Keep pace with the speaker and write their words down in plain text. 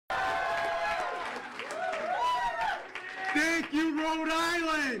Rhode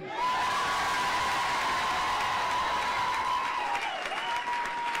Island.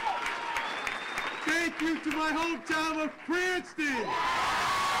 Thank you to my hometown of Cranston.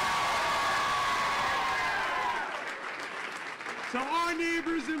 To our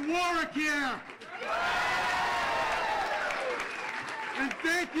neighbors in Warwick here. And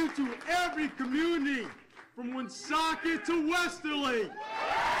thank you to every community from Woonsocket to Westerly.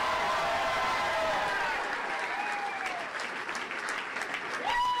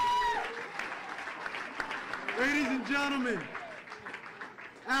 Ladies and gentlemen,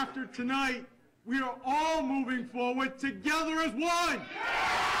 after tonight, we are all moving forward together as one.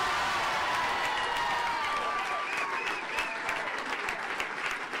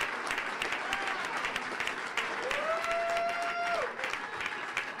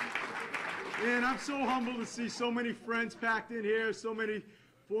 And I'm so humbled to see so many friends packed in here, so many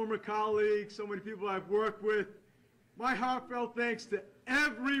former colleagues, so many people I've worked with. My heartfelt thanks to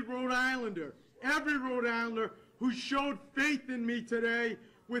every Rhode Islander who showed faith in me today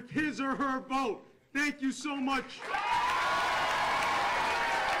with his or her vote. Thank you so much.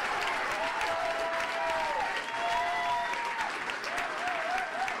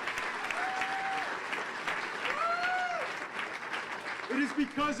 It is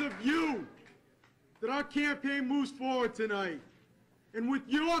because of you that our campaign moves forward tonight. And with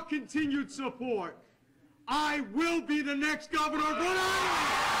your continued support, I will be the next governor of Rhode Island.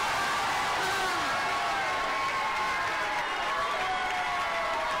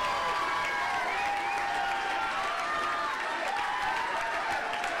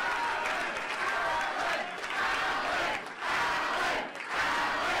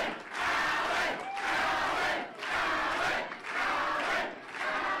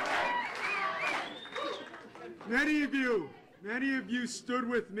 Many of you stood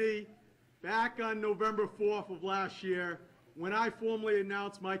with me back on November 4th of last year when I formally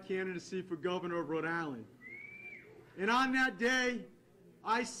announced my candidacy for governor of Rhode Island. And on that day,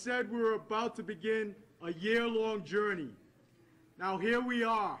 I said we were about to begin a year-long journey. Now here we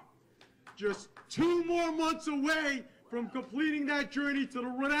are, just 2 more months away from completing that journey to the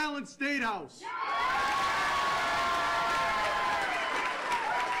Rhode Island State House.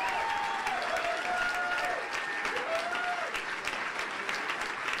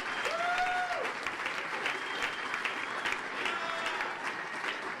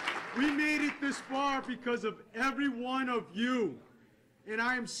 We made it this far because of every one of you. And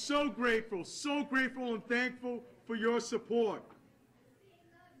I am so grateful and thankful for your support.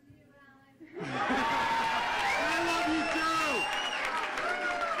 I love you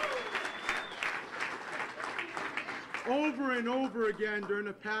too. Over and over again during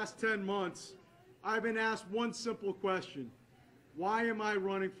the past 10 months, I've been asked one simple question. Why am I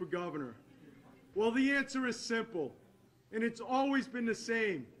running for governor? Well, the answer is simple, and it's always been the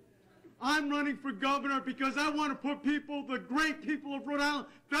same. I'm running for governor because I want to put people, the great people of Rhode Island,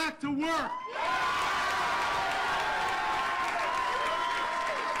 back to work.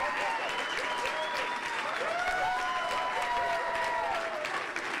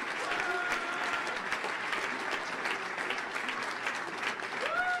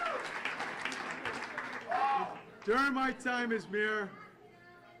 During my time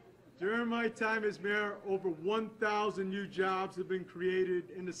as mayor, over 1,000 new jobs have been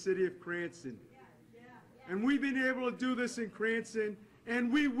created in the city of Cranston. And we've been able to do this in Cranston,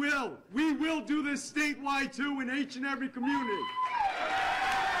 and we will do this statewide too in each and every community.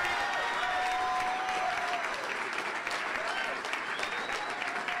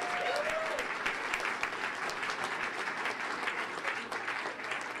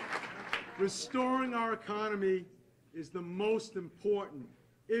 Restoring our economy is the most important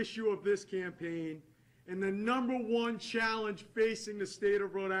issue of this campaign and the #1 challenge facing the state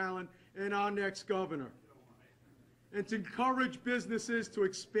of Rhode Island and our next governor. And to encourage businesses to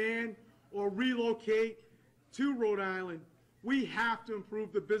expand or relocate to Rhode Island, we have to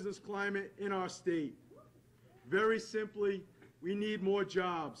improve the business climate in our state. Very simply, we need more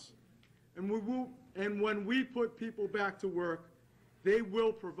jobs. And when we put people back to work, they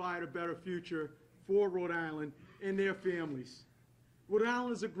will provide a better future for Rhode Island and their families. Rhode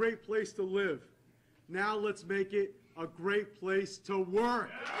Island is a great place to live. Now let's make it a great place to work.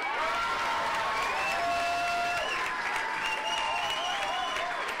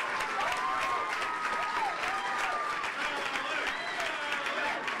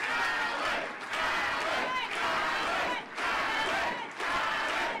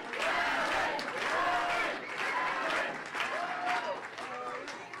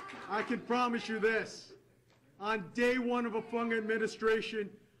 I can promise you this. On day 1 of a Fung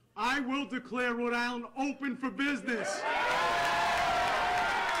administration, I will declare Rhode Island open for business.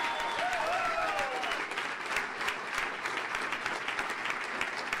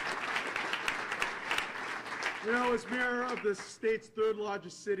 You know, as mayor of the state's third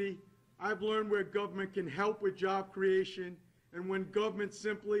largest city, I've learned where government can help with job creation and when government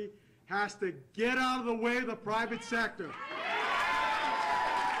simply has to get out of the way of the private sector.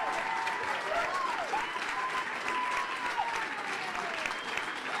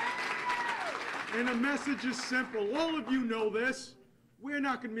 And the message is simple. All of you know this. We're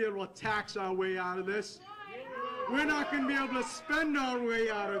not going to be able to tax our way out of this. We're not going to be able to spend our way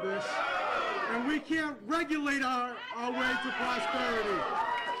out of this. And we can't regulate our way to prosperity.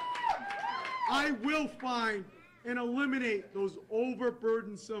 I will find and eliminate those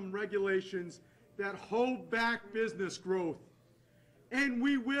overburdensome regulations that hold back business growth. And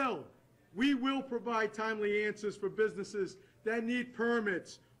we will provide timely answers for businesses that need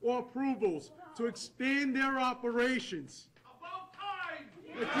permits or approvals to expand their operations. About time!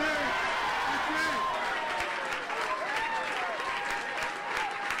 That's it. That's it.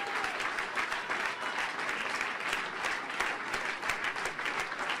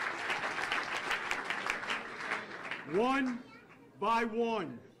 One by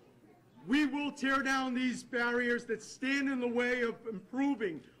one, we will tear down these barriers that stand in the way of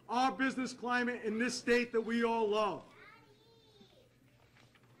improving our business climate in this state that we all love.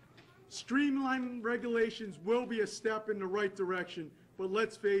 Streamlining regulations will be a step in the right direction, but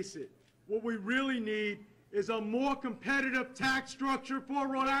let's face it, what we really need is a more competitive tax structure for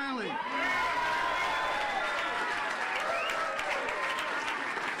Rhode Island.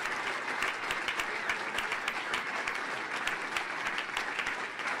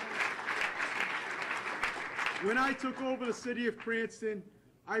 When I took over the city of Cranston,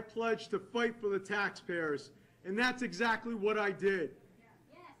 I pledged to fight for the taxpayers, and that's exactly what I did.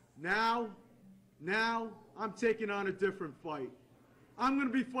 Now, I'm taking on a different fight. I'm going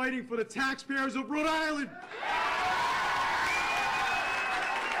to be fighting for the taxpayers of Rhode Island.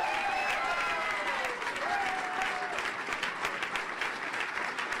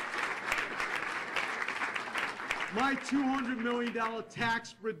 My $200 million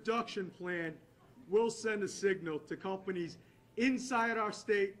tax reduction plan will send a signal to companies inside our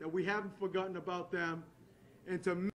state that we haven't forgotten about them, and to